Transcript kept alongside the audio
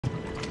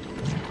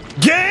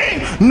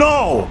Game?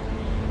 No!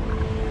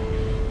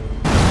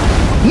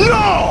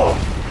 No!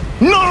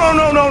 No, no,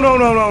 no, no, no,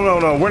 no, no, no,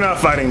 no. We're not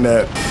fighting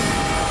that.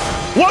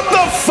 What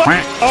the fuck?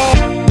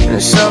 Oh.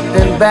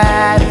 Something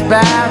bad is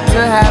about to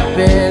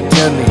happen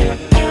to me.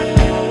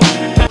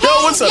 Yo,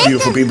 what's up,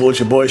 beautiful people? It's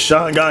your boy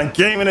Sean Gone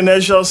Gaming, and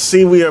as y'all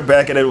see, we are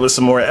back at it with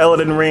some more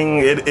Elden Ring.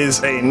 It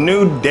is a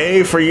new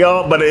day for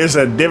y'all, but it is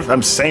a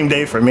different, same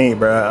day for me,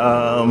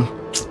 bruh.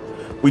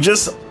 We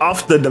just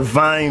off the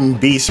Divine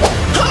Beast.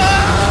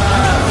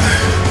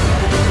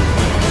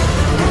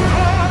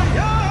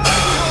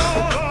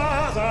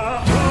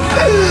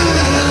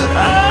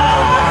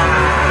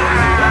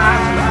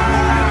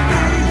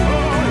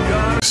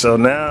 So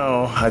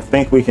now I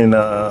think we can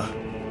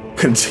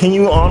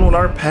continue on with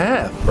our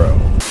path, bro.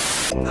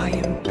 I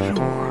am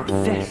pure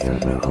vessel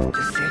of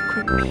the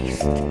sacred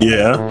beast.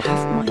 Yeah.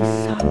 Have my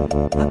son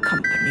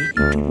accompany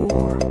you to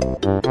war,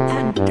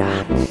 and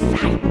dance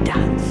thy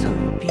dance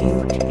of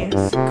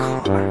beauteous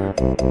color.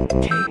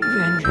 Take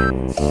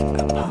vengeance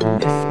upon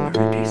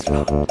Mesmerity's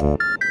lot.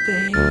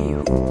 They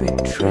who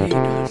betrayed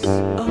us,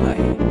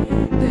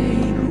 they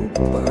who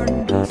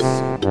burned us.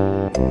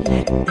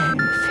 Let them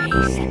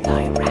face in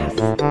thy wrath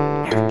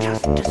their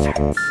just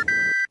deserts.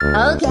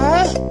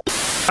 Okay.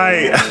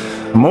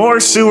 Alright, more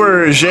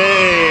sewers,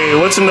 yay!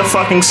 What's in the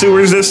fucking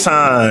sewers this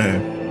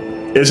time?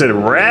 Is it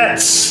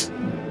rats?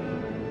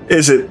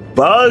 Is it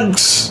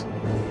bugs?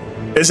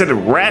 Is it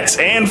rats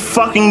and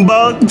fucking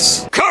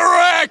bugs?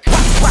 Correct!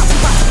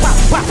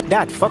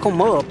 Dad, fuck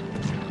 'em up.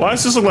 Why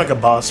does this look like a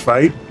boss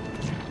fight?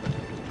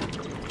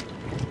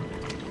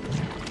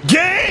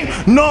 Game?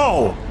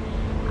 No!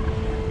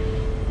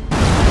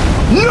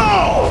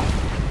 No!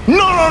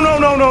 No, no, no,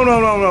 no, no, no,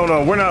 no, no,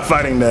 no. We're not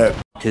fighting that.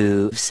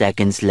 2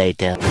 seconds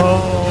later.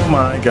 Oh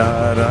my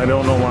god, I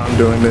don't know why I'm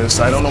doing this.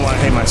 I don't know why I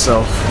hate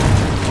myself.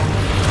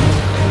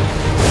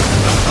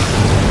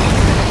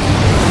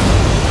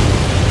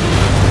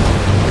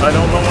 I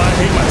don't know why I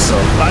hate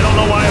myself. I don't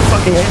know why I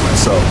fucking hate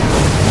myself.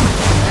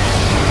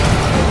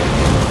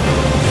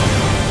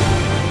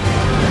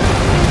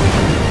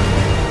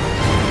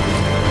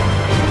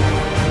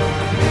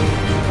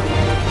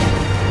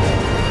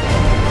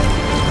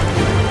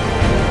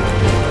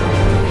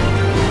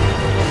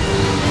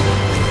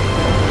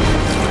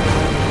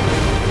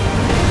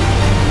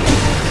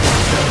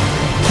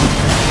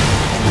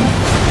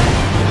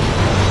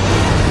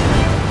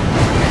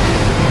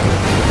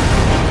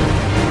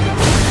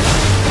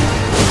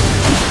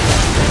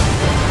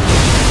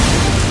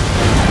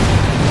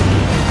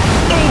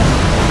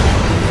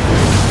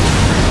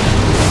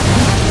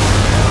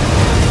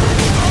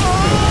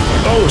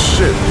 Oh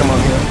shit, come on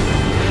here.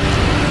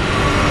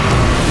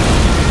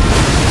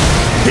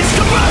 He's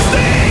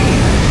combusting!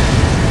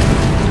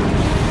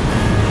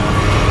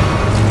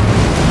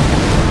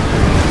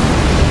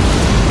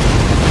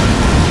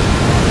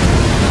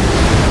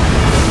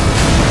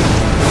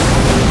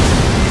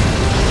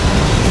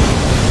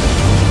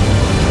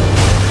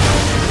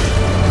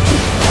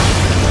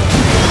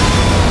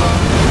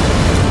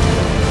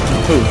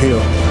 Oh,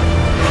 heal.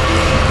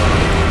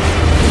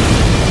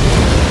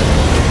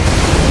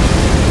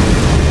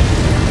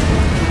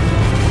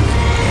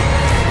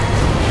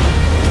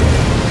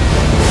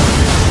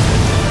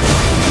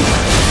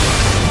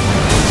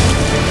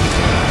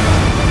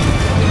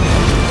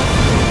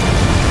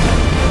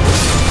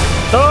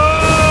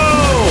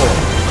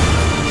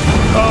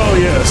 Oh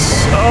yes.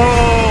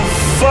 Oh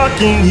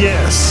fucking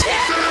yes.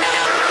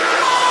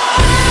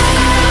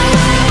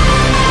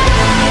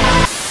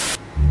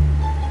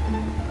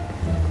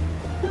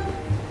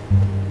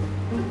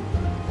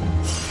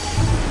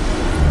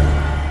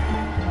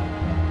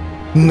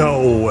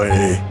 No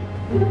way.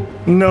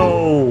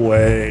 No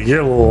way.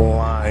 You're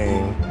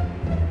lying.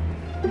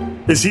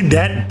 Is he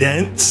that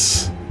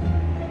dense?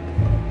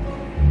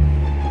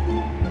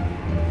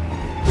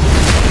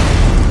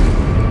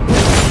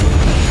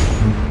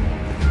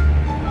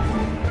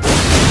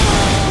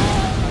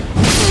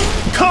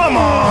 Come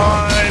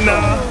on!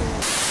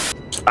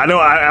 I know,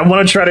 I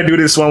want to try to do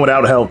this one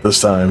without help this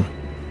time.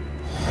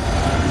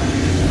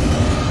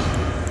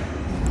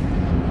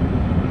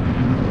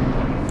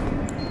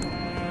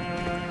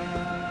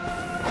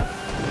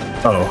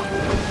 Uh-oh.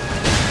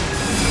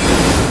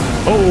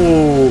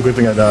 Oh, good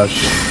thing I dodged.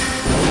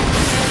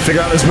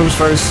 Figure out his moves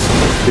first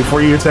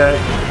before you attack.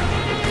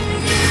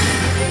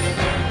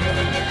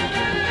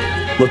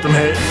 Let them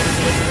hit.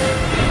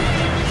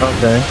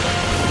 Okay.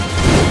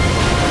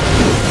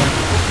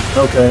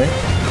 Okay.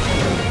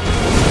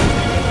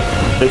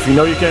 If you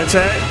know you can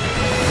attack,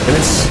 then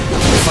it's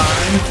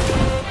fine.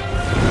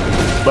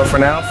 But for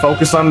now,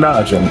 focus on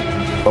dodging.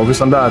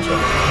 Focus on dodging.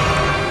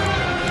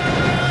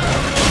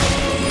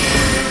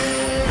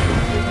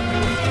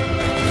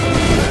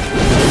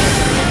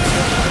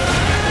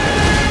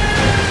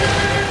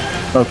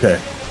 Okay.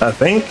 I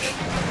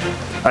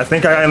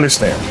think I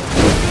understand.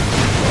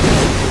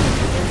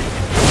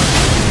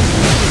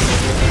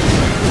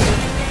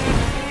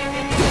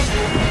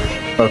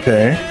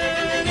 Okay.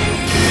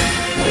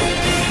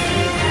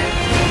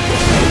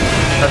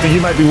 I think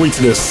you might be weak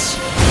to this.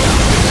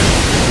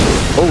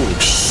 Oh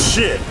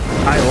shit!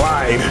 I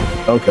lied.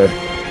 Okay.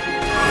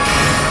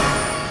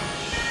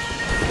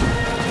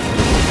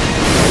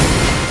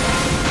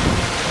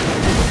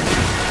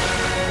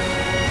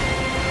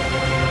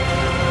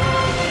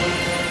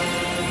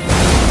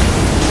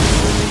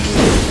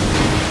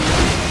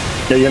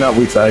 Yeah, you're not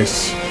weak to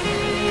ice.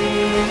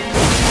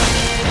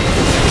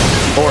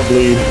 Or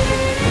bleed.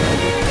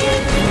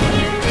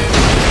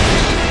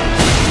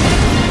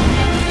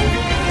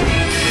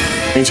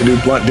 Need to do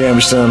blunt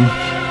damage to him.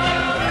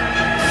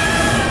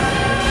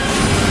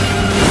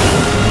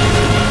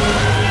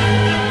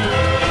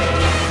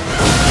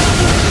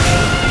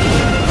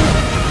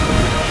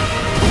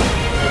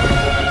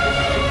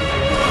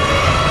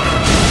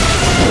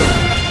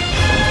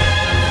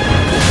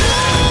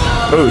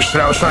 Oh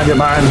shit, I was trying to get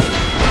mine.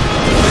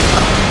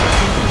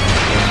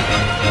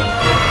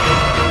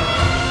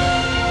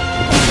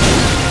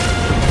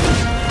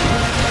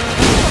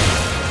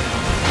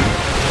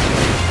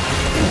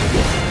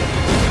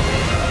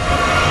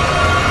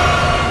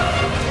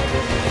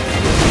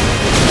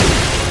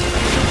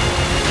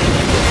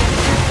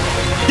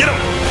 Get him!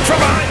 From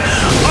behind!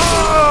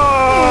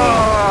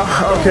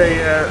 Oh! Okay,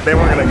 yeah, they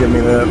weren't gonna give me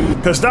that.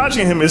 Because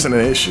dodging him isn't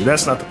an issue,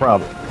 that's not the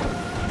problem.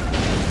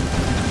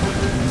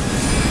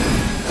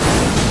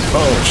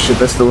 Oh shit,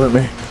 that's still hit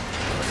me.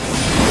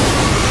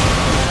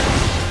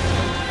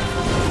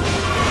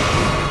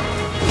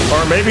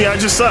 Or maybe I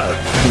just suck.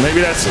 Maybe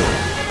that's it.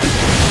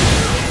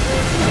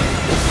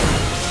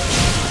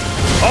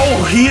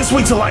 Oh, he is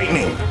weak to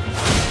lightning.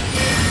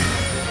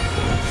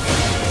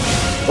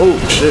 Oh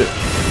shit.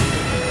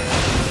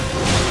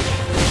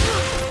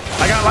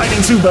 I got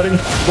lightning too, buddy.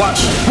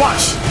 Watch,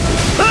 watch.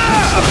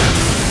 Ah!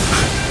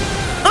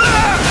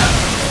 Ah!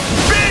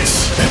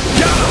 Bitch!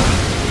 Got him!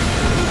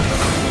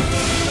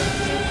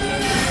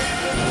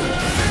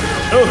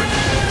 Oh.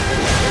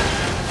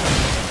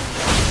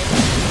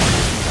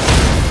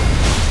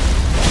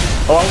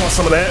 Oh, I want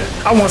some of that.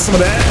 I want some of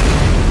that.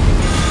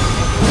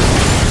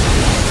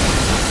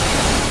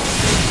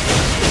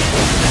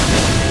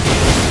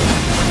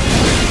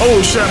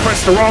 Oh shit, I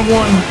pressed the wrong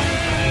one.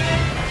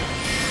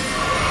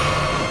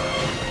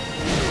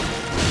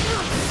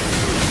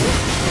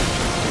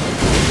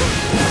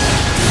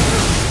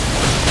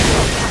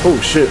 Oh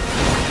shit.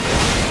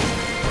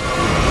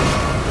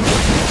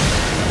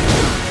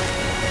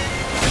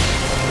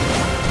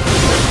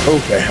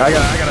 Okay, I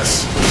gotta.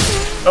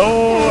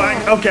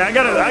 Oh, okay, I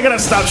gotta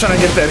stop trying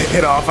to get that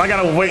hit off. I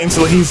gotta wait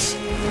until he's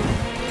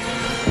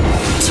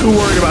too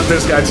worried about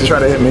this guy to try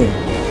to hit me.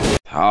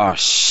 Oh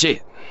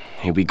shit!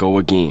 Here we go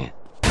again.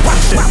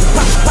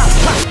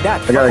 I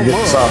gotta get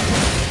this off.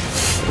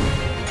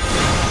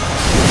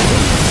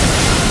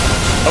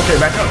 Okay,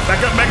 back up,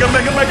 back up, back up,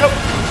 back up, back up.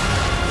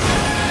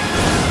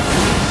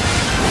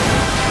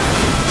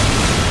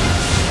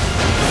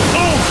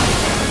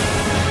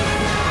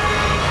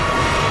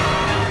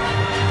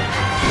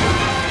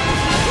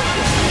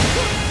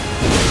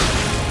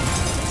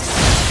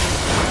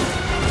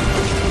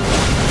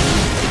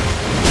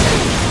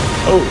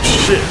 Oh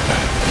shit.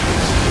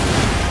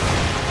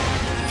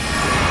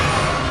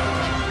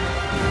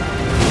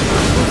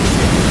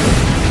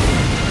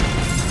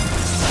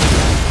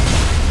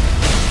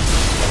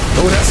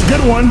 Oh, that's a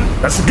good one.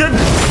 That's a good.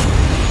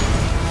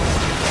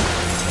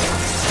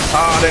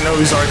 Ah, I didn't know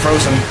he's already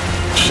frozen.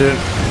 Shit.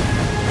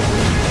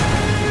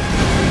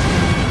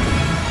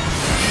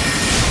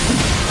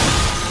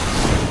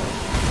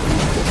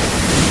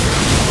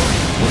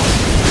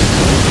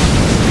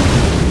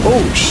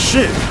 Oh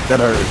shit, that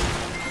hurt.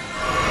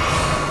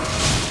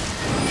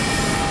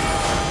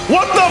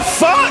 What the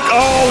fuck?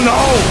 Oh no!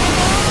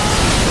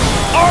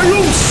 Are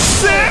you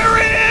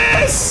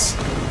serious?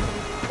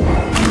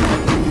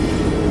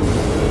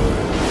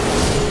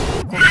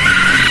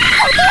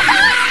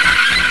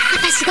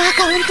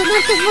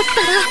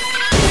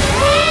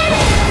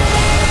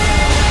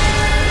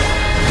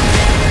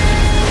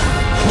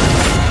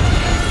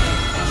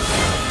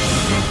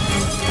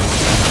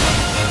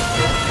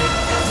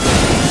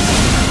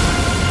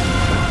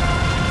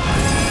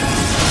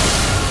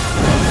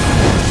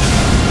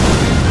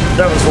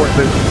 That was worth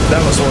it.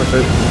 That was worth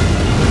it.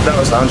 That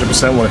was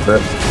 100% worth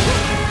it.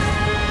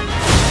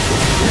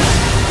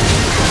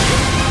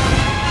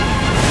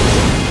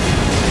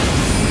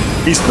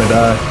 He's gonna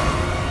die.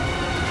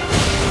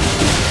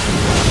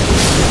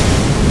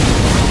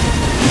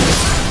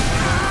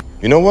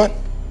 You know what?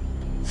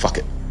 Fuck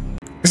it.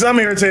 Cause I'm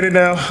irritated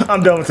now.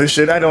 I'm done with this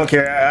shit. I don't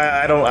care.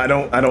 I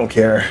don't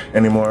care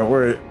anymore.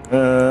 We're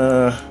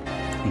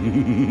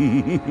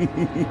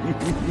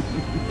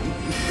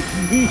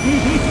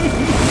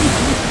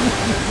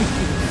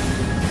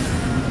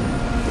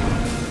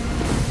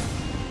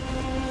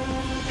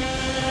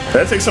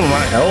Did I take some of my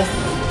health?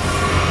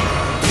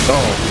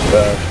 Oh,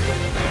 God.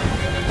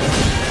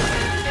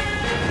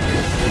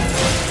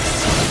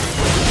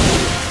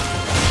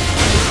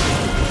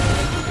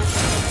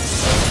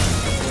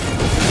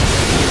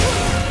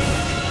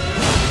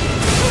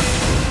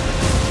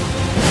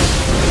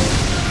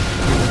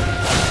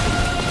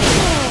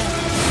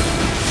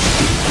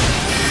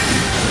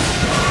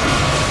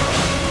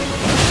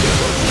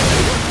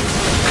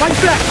 Fight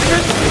back, nigga!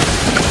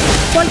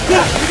 Fight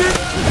back, nigga!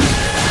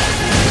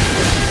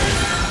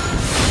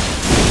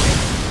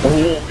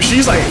 Oh,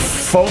 she's like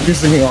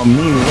focusing on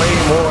me way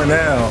more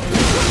now.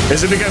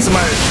 Is it against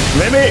my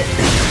limit?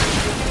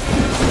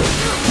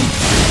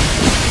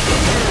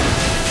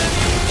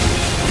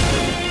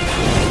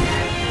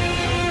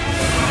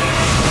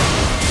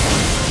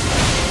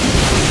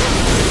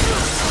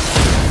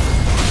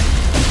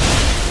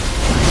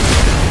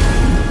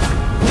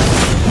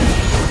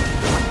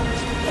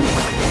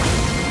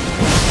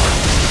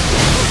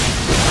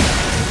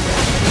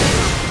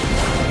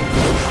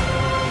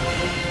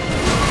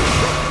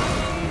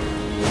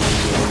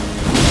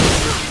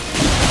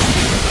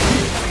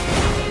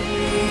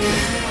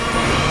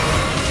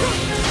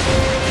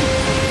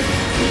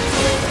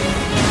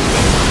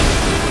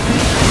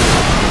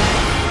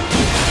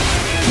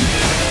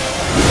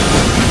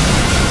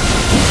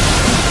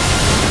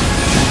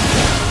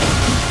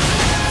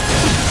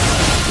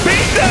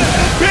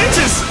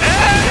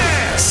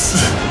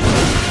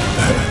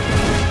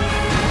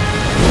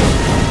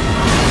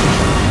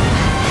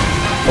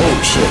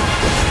 Oh shit.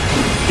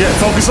 Yeah,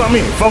 focus on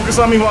me. Focus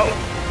on me while...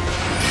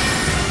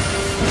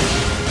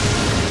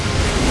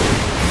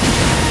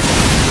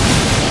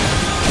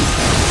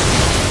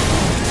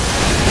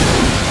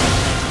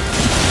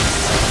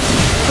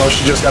 Oh,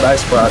 she just got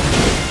ice block.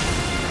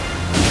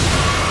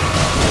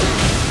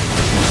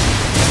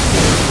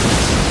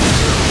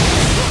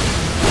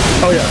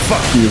 Oh yeah,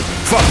 fuck you.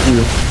 Fuck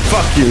you.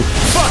 Fuck you.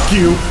 Fuck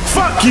you.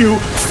 Fuck you.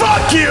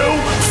 Fuck you.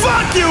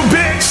 Fuck you,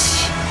 bitch!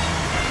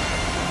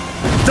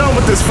 Done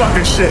with this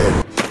fucking shit.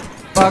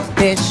 Fuck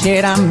this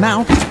shit, I'm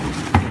out.